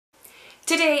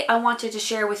Today I wanted to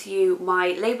share with you my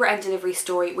labour and delivery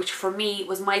story, which for me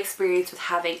was my experience with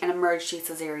having an emergency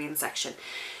caesarean section.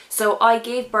 So I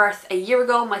gave birth a year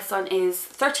ago. My son is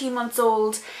 13 months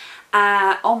old,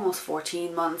 almost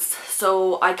 14 months,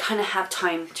 so I kind of have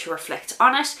time to reflect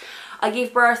on it. I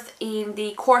gave birth in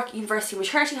the Cork University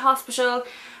Maternity Hospital,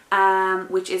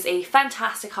 which is a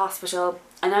fantastic hospital,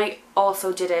 and I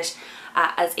also did it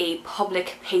as a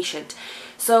public patient.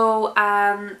 So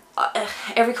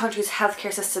every country's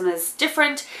healthcare system is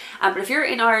different, but if you're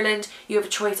in Ireland, you have a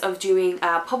choice of doing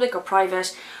public or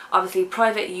private. Obviously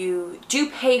private, you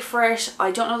do pay for it. I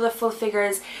don't know the full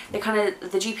figures. The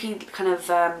GP kind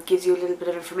of gives you a little bit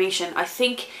of information. I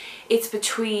think it's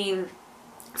between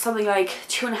something like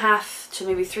 2,500 to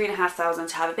maybe 3,500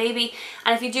 to have a baby,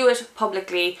 and if you do it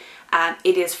publicly,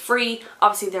 it is free.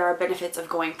 Obviously there are benefits of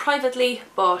going privately,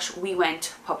 but we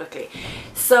went publicly.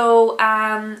 So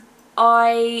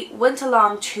I went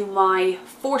along to my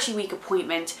 40-week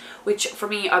appointment, which for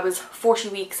me, I was 40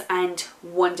 weeks and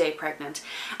 1 day pregnant,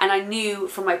 and I knew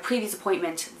from my previous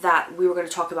appointment that we were going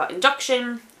to talk about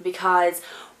induction, because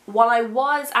while I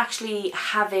was actually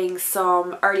having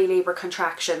some early labour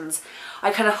contractions,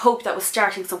 I kind of hoped that was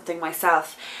starting something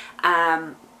myself,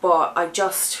 but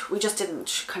we just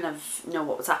didn't kind of know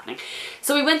what was happening.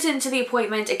 So we went into the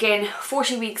appointment, again,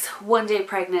 40 weeks, 1 day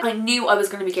pregnant. I knew I was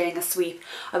going to be getting a sweep.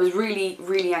 I was really,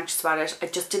 really anxious about it. I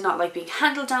just did not like being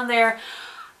handled down there.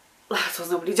 I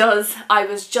suppose nobody does. I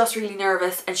was just really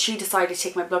nervous, and she decided to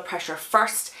take my blood pressure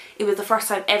first. It was the first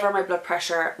time ever my blood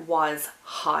pressure was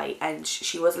high, and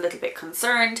she was a little bit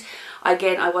concerned.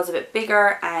 Again, I was a bit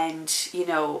bigger, and you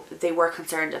know, they were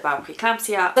concerned about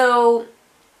preeclampsia. So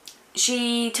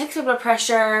she takes my blood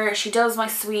pressure, she does my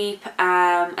sweep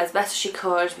as best as she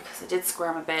could, because I did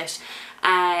squirm a bit,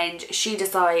 and she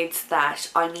decides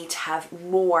that I need to have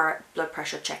more blood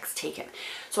pressure checks taken.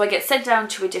 So I get sent down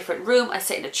to a different room, I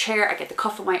sit in a chair, I get the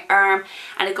cuff on my arm,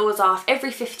 and it goes off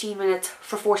every 15 minutes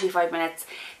for 45 minutes.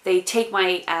 They take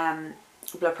my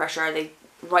blood pressure, they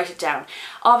write it down.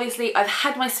 Obviously I've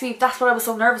had my sweep, that's what I was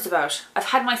so nervous about. I've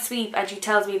had my sweep, and she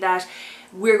tells me that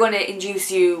we're going to induce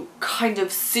you kind of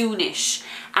soonish,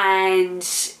 and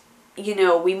you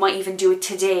know, we might even do it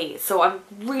today. So I'm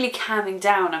really calming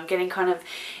down. I'm getting kind of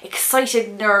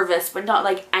excited, nervous, but not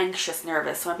like anxious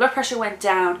nervous. So my blood pressure went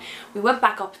down. We went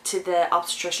back up to the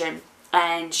obstetrician,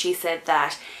 and she said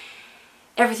that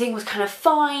everything was kind of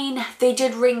fine. They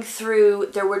did ring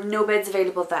through. There were no beds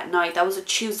available that night. That was a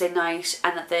Tuesday night,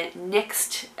 and that the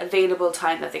next available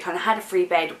time that they kind of had a free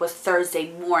bed was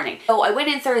Thursday morning. So I went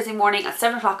in Thursday morning at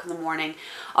 7 o'clock in the morning.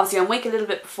 Obviously I'm awake a little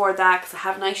bit before that because I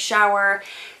have a nice shower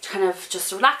to kind of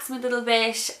just relax me a little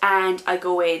bit, and I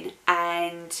go in,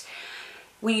 and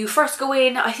when you first go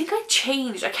in, I think I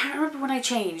changed. I can't remember when I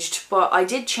changed, but I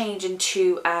did change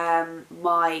into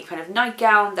my kind of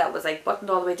nightgown that was like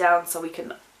buttoned all the way down, so we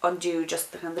can undo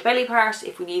just the kind of the belly part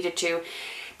if we needed to.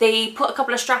 They put a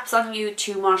couple of straps on you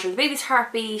to monitor the baby's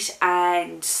heartbeat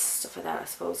and stuff like that, I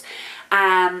suppose.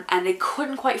 And they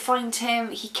couldn't quite find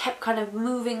him. He kept kind of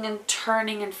moving and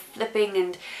turning and flipping,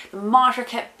 and the monitor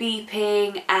kept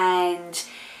beeping, and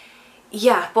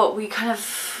yeah, but we kind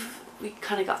of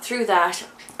got through that,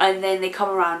 and then they come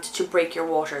around to break your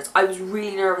waters. I was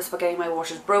really nervous about getting my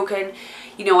waters broken.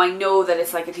 You know, I know that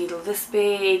it's like a needle this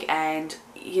big, and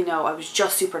you know, I was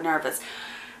just super nervous.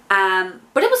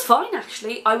 But it was fine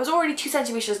actually. I was already 2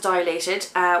 centimeters dilated,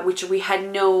 which we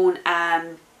had known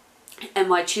in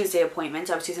my Tuesday appointment.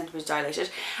 I was 2 centimeters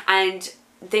dilated, and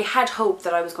they had hoped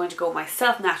that I was going to go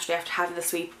myself naturally after having the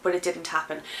sweep, but it didn't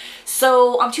happen.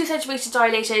 So I'm 2 centimeters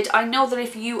dilated. I know that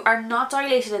if you are not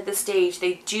dilated at this stage,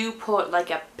 they do put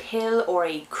like a pill or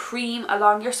a cream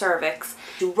along your cervix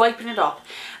to ripen it up.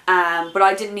 But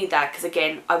I didn't need that because,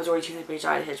 again, I was already 2 centimeters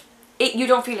dilated. You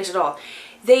don't feel it at all.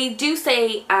 They do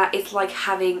say it's like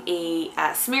having a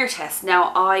smear test.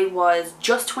 Now, I was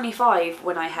just 25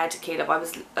 when I had Caleb. I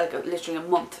was like literally a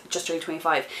month, just turning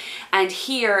 25. And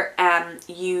here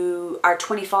you are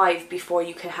 25 before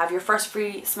you can have your first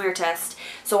free smear test.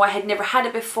 So I had never had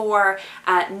it before.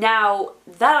 Now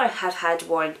that I have had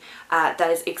one, that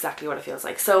is exactly what it feels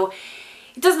like. So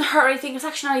it doesn't hurt or anything. It's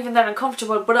actually not even that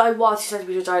uncomfortable, but I was 2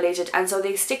 centimeters dilated, and so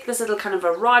they stick this little kind of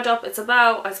a rod up. It's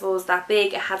about, I suppose, that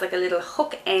big. It has like a little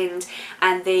hook end,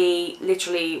 and they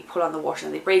literally pull on the water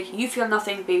and they break. You feel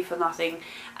nothing, baby feel nothing.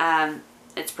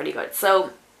 It's pretty good.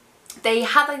 So they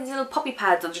have like these little puppy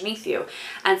pads underneath you,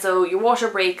 and so your water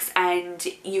breaks and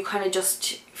you kind of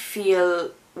just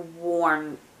feel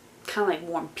warm, kind of like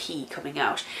warm pee coming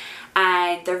out.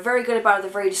 and they're very good about it,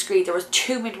 they're very discreet. There was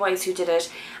 2 midwives who did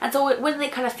it, and so when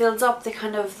it kind of fills up, they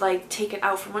kind of like take it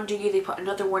out from under you, they put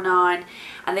another one on,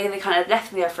 and then they kind of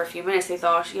left me there for a few minutes. They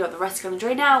thought, you know, the rest is going to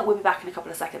drain out, we'll be back in a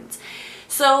couple of seconds.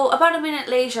 So about a minute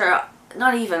later,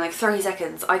 not even like 30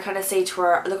 seconds, I kind of say to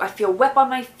her, look, I feel wet on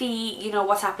my feet, you know,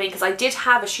 what's happening? Because I did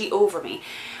have a sheet over me,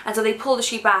 and so they pulled the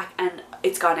sheet back and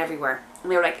it's gone everywhere.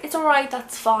 And they were like, it's alright,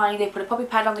 that's fine. They put a puppy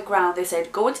pad on the ground. They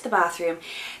said, go into the bathroom.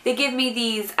 They give me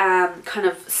these kind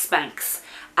of Spanx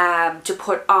to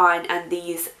put on, and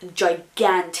these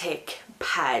gigantic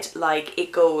pad, like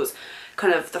it goes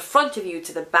kind of the front of you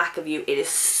to the back of you. It is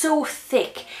so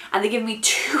thick, and they give me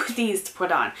 2 of these to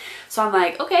put on. So I'm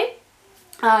like, okay.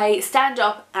 I stand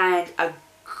up and a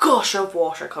gush of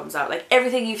water comes out, like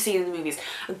everything you've seen in the movies.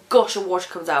 A gush of water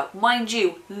comes out. Mind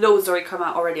you, loads already come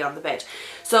out already on the bed.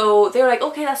 So they were like,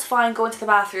 okay, that's fine, go into the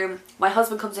bathroom. My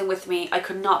husband comes in with me. I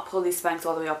could not pull these Spanx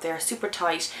all the way up, they're super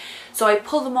tight. So I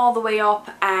pull them all the way up,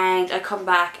 and I come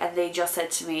back and they just said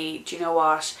to me, do you know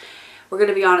what? We're going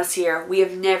to be honest here, we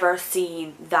have never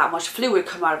seen that much fluid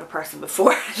come out of a person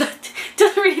before. That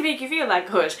doesn't really make you feel that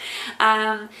good.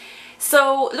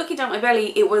 So looking down my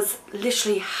belly, it was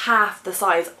literally half the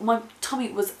size. My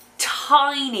tummy was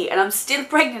tiny, and I'm still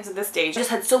pregnant at this stage. I just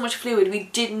had so much fluid. We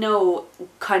did know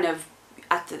kind of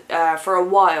at the, for a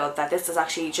while that this is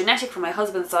actually genetic from my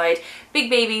husband's side.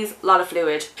 Big babies, a lot of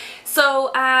fluid.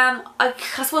 So I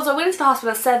suppose I went into the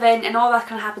hospital at 7, and all that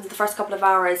kind of happens in the first couple of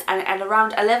hours, and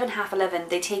around 11, half 11,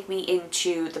 they take me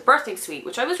into the birthing suite,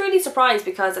 which I was really surprised,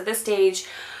 because at this stage,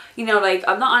 you know, like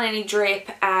I'm not on any drip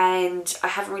and I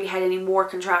haven't really had any more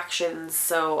contractions,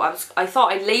 so I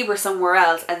thought I'd labour somewhere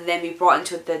else and then be brought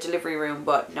into the delivery room,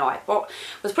 but no,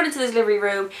 was put into the delivery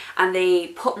room, and they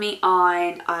put me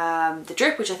on the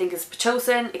drip, which I think is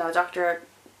Pitocin. You know, doctor,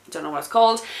 don't know what it's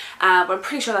called, but I'm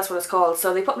pretty sure that's what it's called.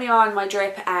 So they put me on my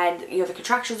drip, and you know, the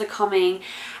contractions are coming,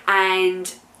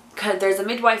 and there's a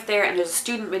midwife there and there's a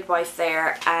student midwife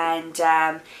there, and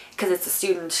because it's a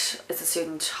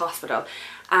student hospital.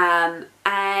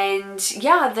 And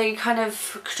yeah, they kind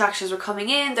of, contractions were coming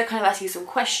in, they're kind of asking some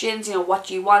questions, you know, what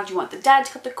do you want? Do you want the dad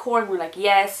to cut the cord? And we're like,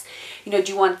 yes. You know,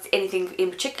 do you want anything in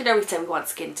particular? We said we want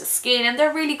skin to skin, and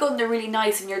they're really good and they're really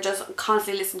nice, and you're just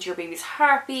constantly listening to your baby's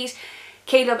heartbeat.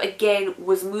 Caleb again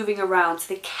was moving around,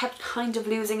 so they kept kind of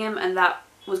losing him, and that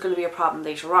was going to be a problem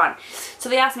later on. So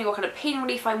they asked me what kind of pain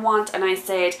relief I want, and I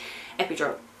said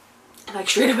epidural. Like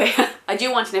straight away, I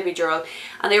do want an epidural.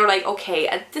 And they were like, okay,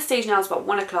 at this stage now it's about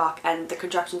 1 o'clock and the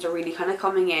contractions are really kind of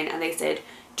coming in, and they said,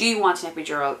 do you want an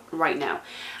epidural right now?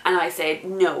 And I said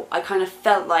no. I kind of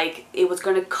felt like it was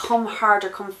going to come harder,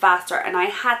 come faster, and I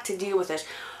had to deal with it.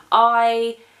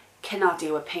 I cannot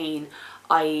deal with pain.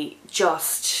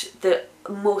 The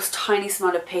most tiniest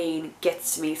amount of pain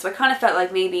gets to me. So I kind of felt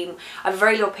like maybe I have a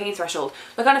very low pain threshold.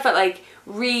 I kind of felt like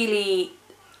really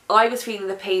I was feeling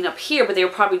the pain up here, but they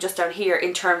were probably just down here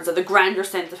in terms of the grander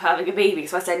sense of having a baby.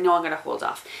 So I said, no, I'm going to hold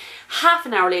off. Half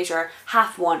an hour later,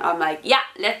 1:30, I'm like, yeah,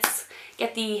 let's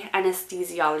get the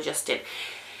anesthesiologist in.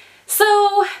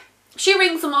 So she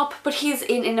rings him up, but he's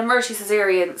in an emergency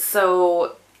cesarean,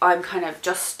 so I'm kind of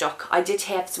just stuck. I did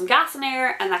have some gas and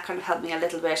air, and that kind of helped me a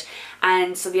little bit.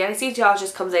 And so the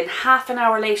anesthesiologist comes in half an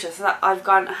hour later, so that I've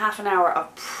gone half an hour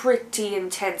of pretty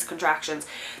intense contractions.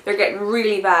 They're getting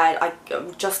really bad.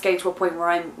 I'm just getting to a point where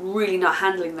I'm really not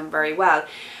handling them very well.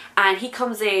 And he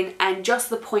comes in, and just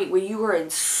the point where you are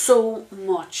in so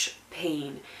much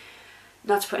pain.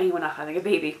 Not to put anyone off having a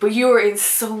baby, but you are in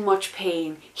so much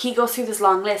pain. He goes through this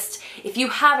long list. If you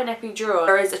have an epidural,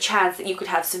 there is a chance that you could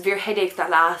have severe headaches that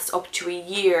last up to a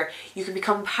year. You could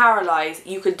become paralyzed,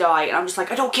 you could die. And I'm just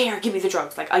like, I don't care, give me the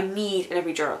drugs. Like, I need an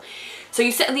epidural. So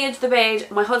you sit on the edge of the bed,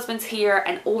 my husband's here,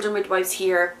 and older midwives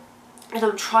here. And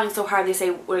I'm trying so hard. They say,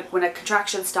 when a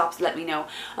contraction stops, let me know.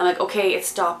 I'm like, okay, it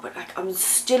stopped, but like I'm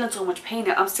still in so much pain.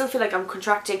 I still feel like I'm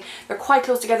contracting. They're quite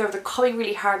close together. They're coming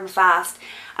really hard and fast,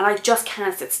 and I just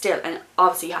can't sit still. And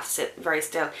obviously you have to sit very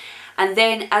still. And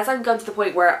then as I'm gone to the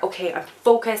point where, okay, I'm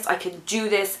focused, I can do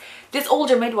this, this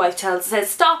older midwife says,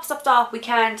 stop, stop, stop, we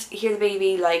can't hear the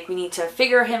baby, like, we need to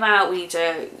figure him out, we need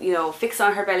to, you know, fix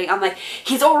on her belly. I'm like,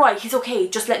 he's alright, he's okay,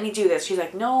 just let me do this. She's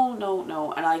like, no, no,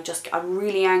 no. And I'm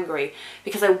really angry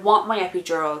because I want my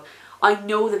epidural. I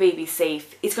know the baby's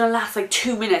safe. It's gonna last like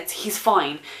 2 minutes, he's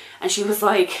fine. And she was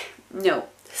like, no.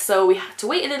 So we had to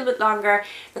wait a little bit longer.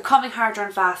 They're coming harder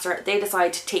and faster. They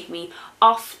decide to take me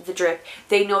off the drip.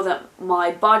 They know that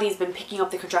my body's been picking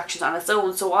up the contractions on its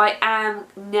own. So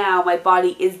my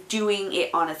body is doing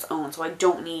it on its own. So I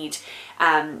don't need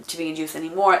to be induced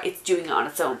anymore. It's doing it on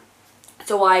its own.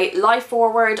 So I lie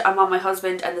forward, I'm on my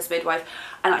husband and this midwife,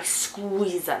 and I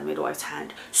squeeze that midwife's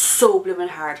hand so blooming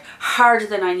hard, harder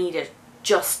than I needed,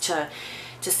 just to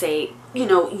say, you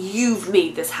know, you've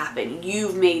made this happen.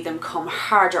 You've made them come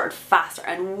harder and faster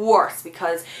and worse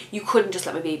because you couldn't just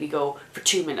let my baby go for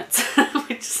 2 minutes,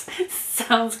 which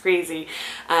sounds crazy.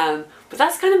 But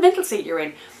that's the kind of mental state you're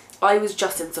in. I was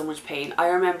just in so much pain. I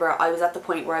remember I was at the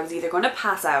point where I was either going to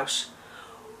pass out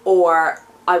or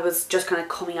I was just kind of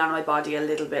coming out of my body a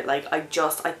little bit. Like I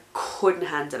couldn't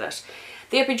handle it.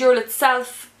 The epidural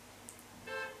itself,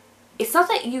 it's not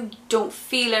that you don't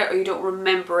feel it or you don't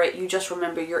remember it, you just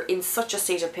remember you're in such a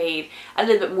state of pain. A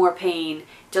little bit more pain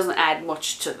doesn't add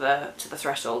much to the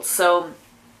threshold. So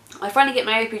I finally get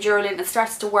my epidural in, it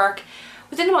starts to work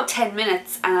within about 10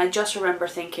 minutes, and I just remember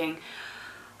thinking,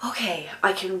 okay,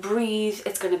 I can breathe,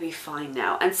 it's going to be fine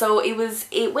now. And so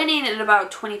it went in at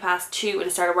about 2:20 and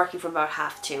it started working from about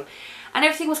 2:30. And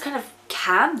everything was kind of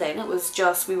calm then. It was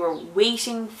just, we were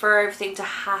waiting for everything to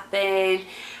happen.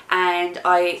 And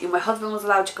my husband was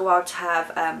allowed to go out to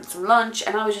have some lunch,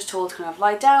 and I was just told to kind of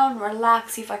lie down,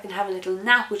 relax, see if I can have a little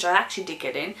nap, which I actually did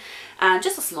get in,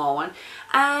 just a small one.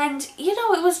 And you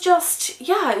know, it was just,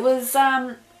 yeah, it was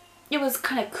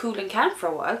kind of cool and calm for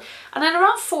a while. And then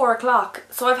around 4 o'clock,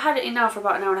 so I've had it in now for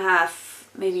about an hour and a half,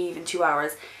 maybe even 2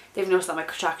 hours, they've noticed that my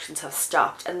contractions have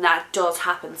stopped. And that does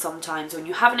happen sometimes. When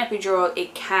you have an epidural,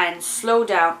 it can slow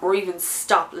down or even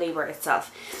stop labour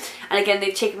itself. And again,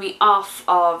 they've taken me off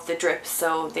of the drip,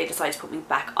 so they decided to put me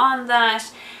back on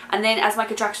that. And then as my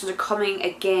contractions are coming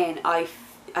again, I've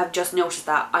just noticed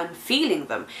that I'm feeling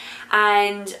them,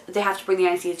 and they have to bring the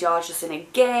anesthesiologist in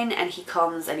again, and he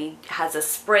comes and he has a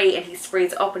spray and he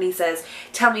sprays it up and he says,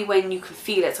 tell me when you can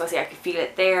feel it. So I say I can feel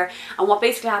it there. And what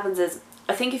basically happens is,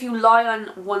 I think if you lie on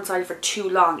one side for too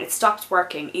long, it stops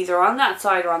working, either on that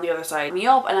side or on the other side. Me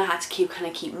up, and I had to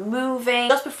keep moving.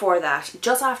 Just before that,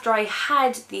 just after I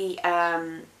had the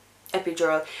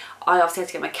epidural, I obviously had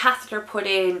to get my catheter put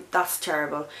in. That's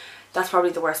terrible. That's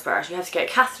probably the worst part. You have to get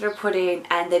a catheter put in,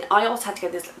 and then I also had to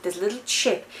get this little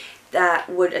chip that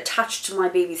would attach to my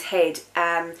baby's head,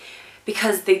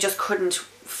 because they just couldn't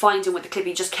find him with the clip.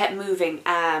 He just kept moving.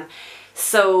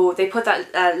 So they put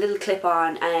that little clip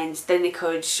on, and then they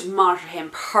could monitor him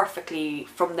perfectly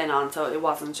from then on. So it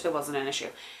wasn't an issue.